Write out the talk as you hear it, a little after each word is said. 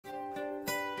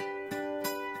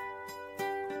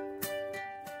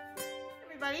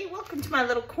everybody. Welcome to my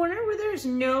little corner where there's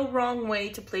no wrong way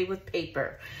to play with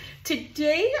paper.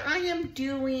 Today I am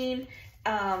doing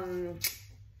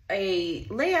a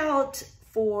layout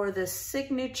for the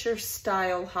signature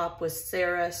style hop with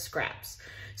Sara Scraps.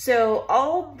 So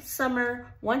all summer,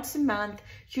 once a month,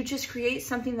 you just create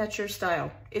something that's your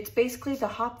style. It's basically the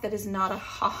hop that is not a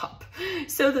hop.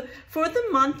 So for the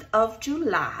month of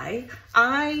July,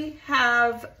 I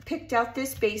have picked out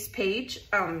this base page.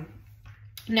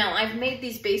 Now I've made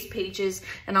these base pages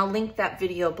and I'll link that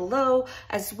video below,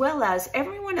 as well as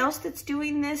everyone else that's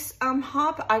doing this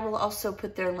hop. I will also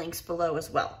put their links below as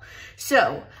well.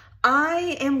 So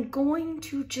I am going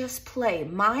to just play.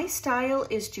 My style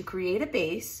is to create a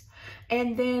base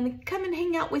and then come and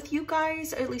hang out with you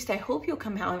guys. At least I hope you'll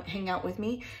come out and hang out with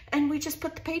me, and we just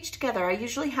put the page together. I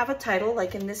usually have a title,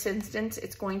 like in this instance,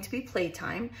 it's going to be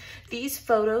Playtime. These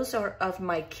photos are of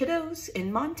my kiddos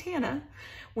in Montana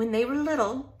when they were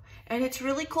little, and it's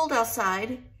really cold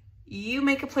outside. You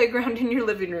make a playground in your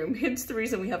living room. Hence the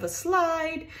reason we have a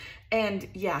slide. And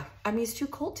yeah, I mean, it's too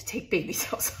cold to take babies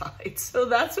outside. So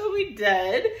that's what we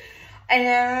did.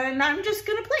 And I'm just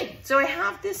gonna play. So I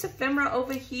have this ephemera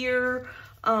over here.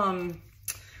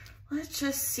 Let's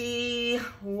just see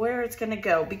where it's gonna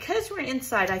go. Because we're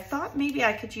inside, I thought maybe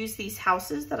I could use these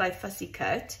houses that I fussy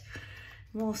cut.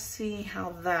 We'll see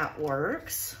how that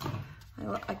works.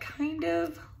 I kind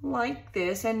of like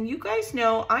this, and you guys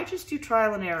know I just do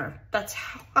trial and error. That's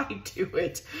how I do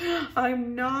it.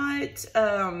 I'm not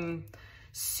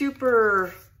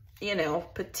super, you know,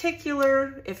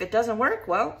 particular. If it doesn't work,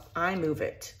 well, I move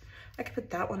it. I could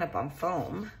put that one up on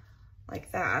foam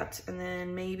like that, and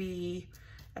then maybe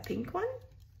a pink one.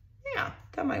 Yeah,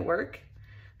 that might work.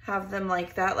 Have them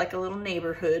like that, like a little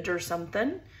neighborhood or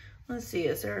something. Let's see,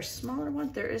 is there a smaller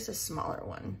one? There is a smaller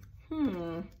one.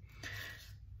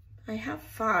 I have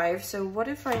 5, so what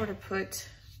if I were to put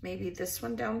maybe this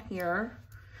one down here?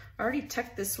 I already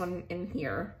tucked this one in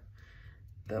here,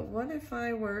 but what if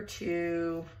I were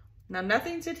to, now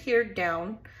nothing's adhered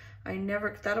down.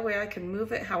 That way I can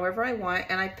move it however I want,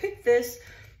 and I picked this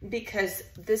because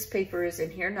this paper is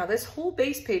in here. Now this whole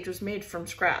base page was made from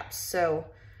scraps, so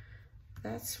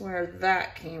that's where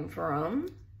that came from.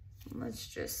 Let's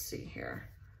just see here.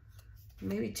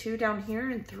 Maybe 2 down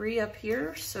here and 3 up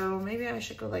here. So maybe I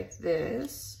should go like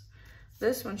this.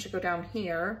 This one should go down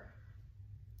here.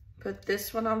 Put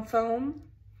this one on foam.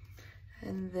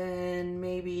 And then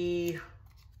maybe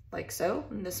like so.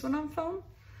 And this one on foam.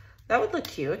 That would look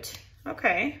cute.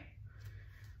 Okay.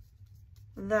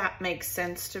 That makes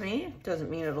sense to me. Doesn't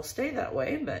mean it'll stay that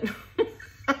way, but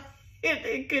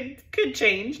it could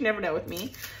change. Never know with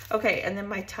me. Okay, and then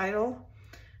my title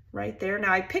right there.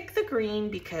 Now I picked the green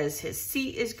because his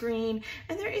seat is green,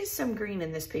 and there is some green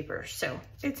in this paper, so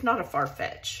it's not a far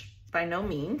fetch by no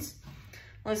means.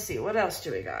 Let's see, what else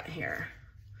do we got here?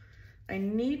 I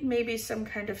need maybe some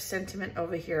kind of sentiment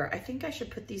over here. I think I should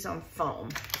put these on foam.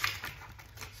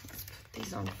 So let's put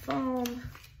these on foam.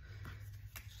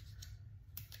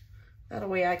 That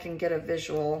way I can get a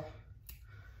visual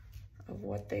of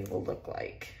what they will look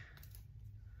like.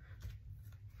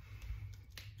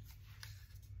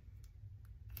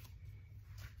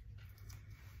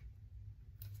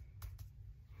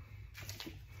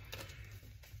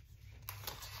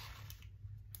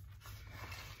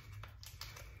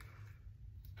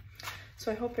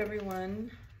 So I hope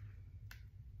everyone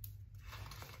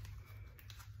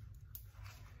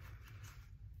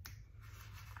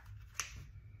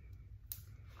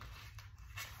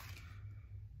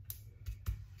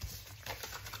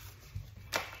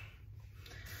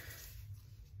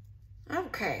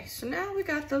okay, so now we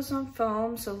got those on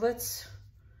foam. So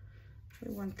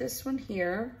we want this one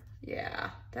here.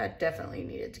 Yeah, that definitely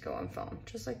needed to go on foam,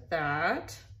 just like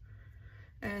that.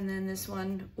 And then this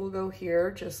one will go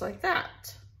here just like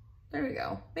that. There we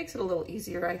go. Makes it a little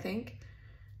easier, I think.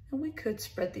 And we could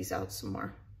spread these out some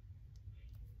more.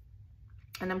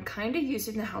 And I'm kind of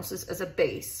using the houses as a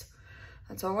base.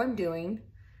 That's all I'm doing.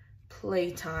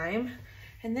 Playtime.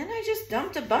 And then I just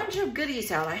dumped a bunch of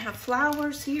goodies out. I have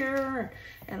flowers here,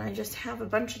 and I just have a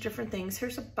bunch of different things.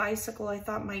 Here's a bicycle I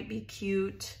thought might be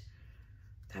cute.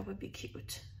 That would be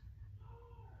cute.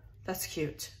 That's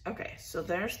cute. Okay, so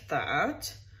there's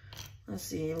that. Let's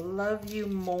see, love you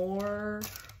more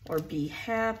or be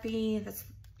happy.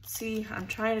 See, I'm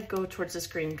trying to go towards the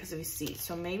screen because of his seat,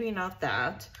 so maybe not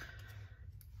that.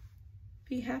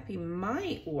 Be happy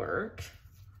might work.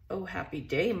 Oh, happy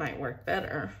day might work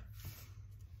better.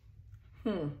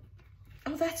 Oh,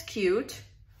 that's cute.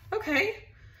 Okay,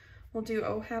 we'll do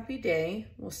oh, happy day.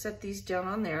 We'll set these down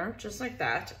on there just like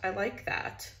that. I like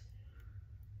that.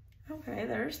 Okay,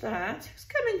 there's that. It's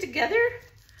coming together.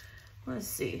 Let's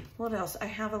see, what else? I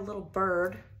have a little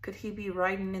bird. Could he be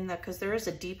riding in that? Because there is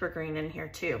a deeper green in here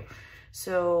too.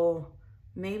 So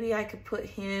maybe I could put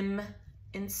him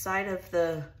inside of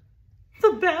the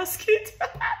basket.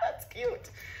 That's cute.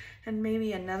 And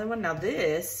maybe another one. Now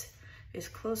this is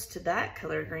close to that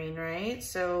color green, right?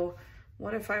 So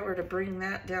what if I were to bring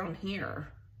that down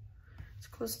here? It's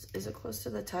close, is it close to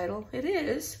the title? It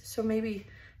is. So maybe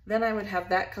then I would have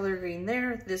that color green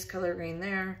there, this color green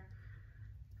there.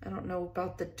 I don't know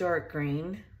about the dark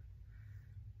green.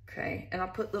 Okay, and I'll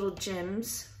put little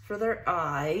gems for their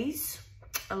eyes.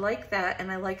 I like that,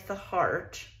 and I like the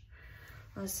heart.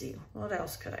 Let's see, what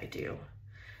else could I do?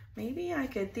 Maybe I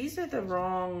could, these are the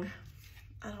wrong,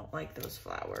 I don't like those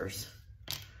flowers.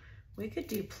 We could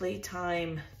do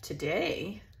playtime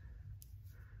today.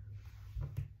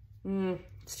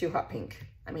 It's too hot pink.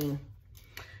 I mean,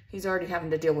 he's already having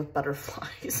to deal with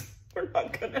butterflies. We're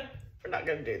not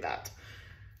gonna do that.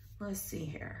 Let's see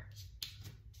here.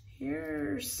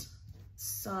 Here's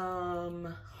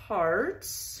some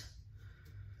hearts.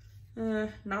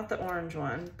 Not the orange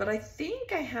one, but I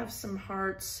think I have some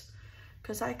hearts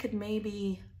because I could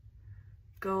maybe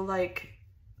go like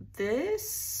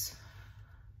this.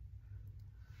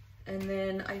 And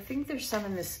then I think there's some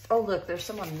in this. Oh, look, there's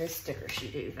some on this sticker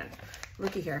sheet even.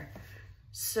 Looky here.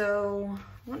 So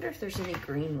I wonder if there's any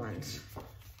green ones.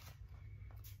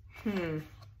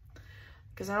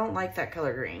 Because I don't like that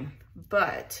color green,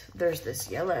 but there's this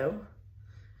yellow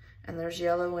and there's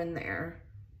yellow in there.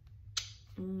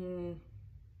 I'm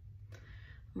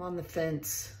on the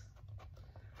fence.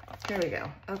 Here we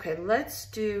go. Okay, let's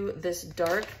do this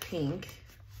dark pink.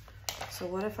 So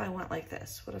what if I went like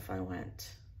this? What if I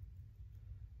went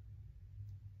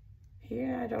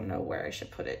here? I don't know where I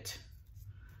should put it.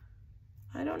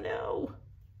 I don't know.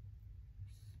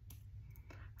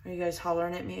 Are you guys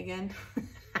hollering at me again?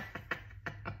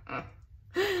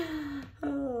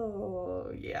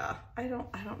 Oh yeah, I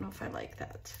don't know if I like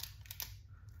that.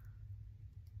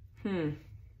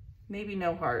 Maybe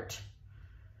no heart.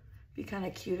 Be kind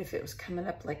of cute if it was coming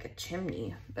up like a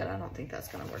chimney, but I don't think that's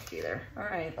gonna work either. All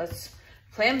right, let's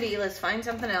plan B. Let's find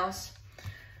something else.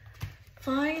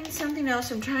 Find something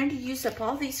else. I'm trying to use up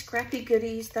all these scrappy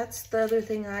goodies. That's the other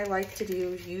thing I like to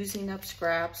do, is using up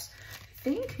scraps. I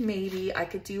think maybe I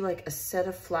could do like a set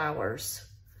of flowers.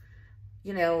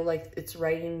 You know, like it's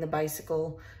riding the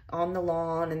bicycle on the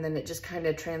lawn and then it just kind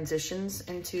of transitions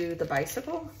into the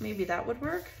bicycle. Maybe that would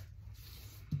work.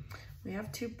 We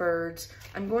have two birds.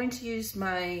 I'm going to use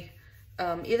my,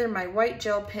 either my white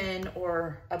gel pen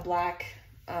or a black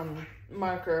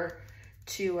marker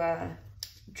to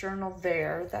journal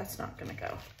there. That's not gonna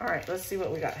go. All right, let's see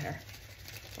what we got here.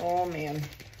 Oh man,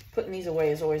 putting these away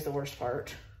is always the worst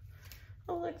part.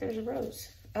 Oh look, there's a rose.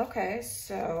 Okay,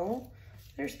 so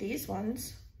there's these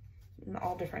ones in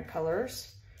all different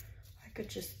colors. I could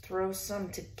just throw some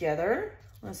together.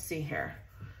 Let's see here.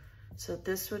 So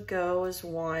this would go as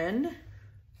one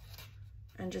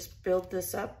and just build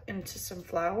this up into some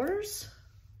flowers.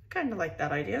 Kind of like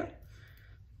that idea.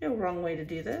 No wrong way to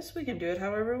do this. We can do it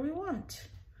however we want.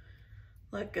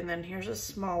 Look, and then here's a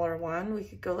smaller one. We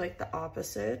could go like the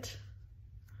opposite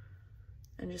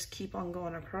and just keep on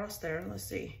going across there. Let's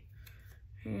see.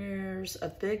 Here's a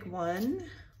big one.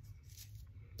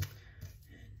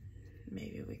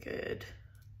 Maybe we could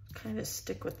kind of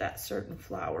stick with that certain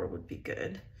flower would be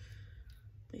good.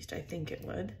 At least I think it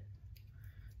would.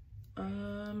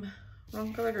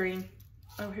 Wrong color green.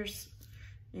 Oh, here's,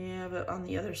 yeah, but on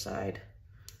the other side,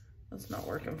 that's not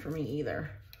working for me either.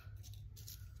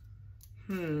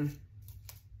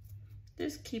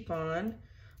 Just keep on.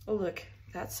 Oh, look,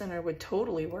 that center would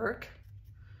totally work,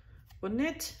 wouldn't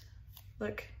it?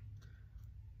 Look,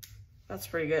 that's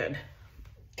pretty good.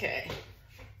 Okay,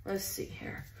 let's see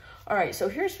here. All right, so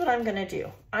here's what I'm gonna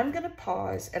do. I'm gonna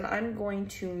pause and I'm going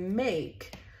to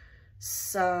make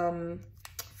some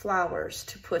flowers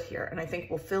to put here. And I think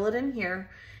we'll fill it in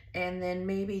here and then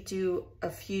maybe do a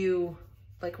few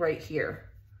like right here.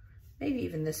 Maybe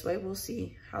even this way, we'll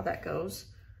see how that goes.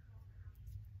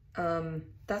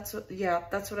 That's what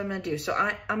I'm gonna do. So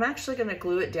I'm actually gonna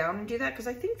glue it down and do that because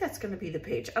I think that's gonna be the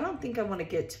page. I don't think I wanna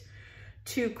get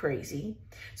too crazy.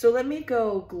 So let me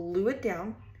go glue it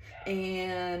down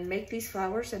and make these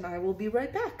flowers and I will be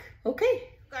right back. Okay,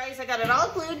 guys, I got it all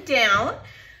glued down.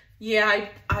 Yeah,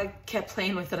 I kept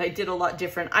playing with it. I did a lot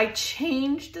different. I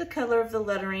changed the color of the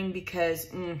lettering because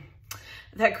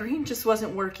that green just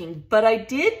wasn't working. But I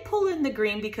did pull in the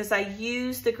green because I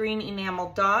used the green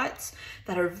enamel dots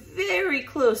that are very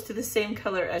close to the same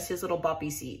color as his little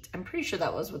boppy seat. I'm pretty sure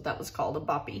that was what that was called, a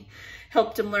boppy.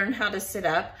 Helped him learn how to sit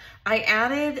up. I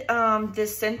added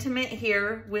this sentiment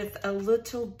here with a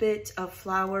little bit of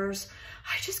flowers.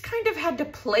 I just kind of had to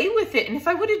play with it. And if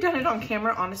I would have done it on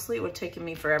camera, honestly, it would have taken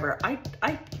me forever.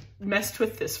 I messed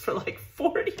with this for like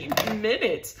 40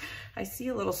 minutes. I see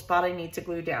a little spot I need to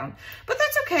glue down, but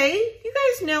that's okay. You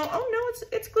guys know, oh no,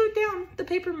 it's glued down. The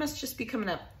paper must just be coming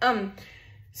up.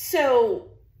 So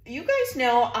you guys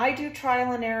know I do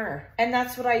trial and error, and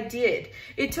that's what I did.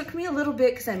 It took me a little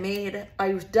bit because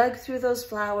I dug through those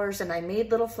flowers and I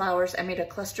made little flowers. I made a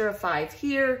cluster of 5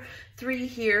 here, 3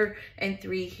 here, and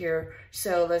 3 here.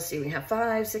 So let's see, we have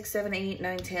 5, 6, 7, 8,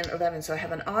 9, 10, 11. So I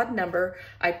have an odd number.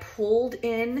 I pulled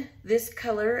in this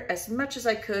color as much as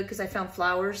I could because I found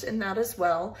flowers in that as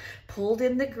well. Pulled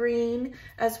in the green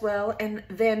as well. And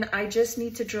then I just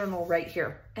need to journal right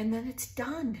here. And then it's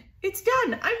done. It's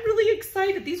done. I'm really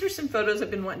excited. These are some photos I've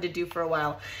been wanting to do for a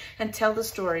while and tell the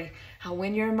story how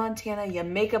when you're in Montana, you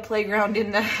make a playground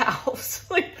in the house.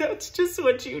 Like that's just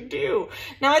what you do.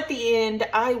 Now at the end,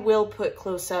 I will put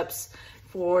close-ups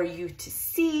for you to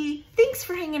see. Thanks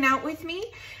for hanging out with me.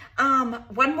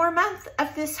 1 more month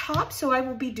of this hop, so I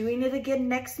will be doing it again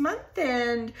next month,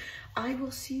 and I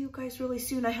will see you guys really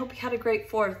soon. I hope you had a great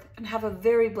 4th and have a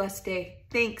very blessed day.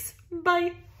 Thanks.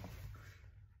 Bye.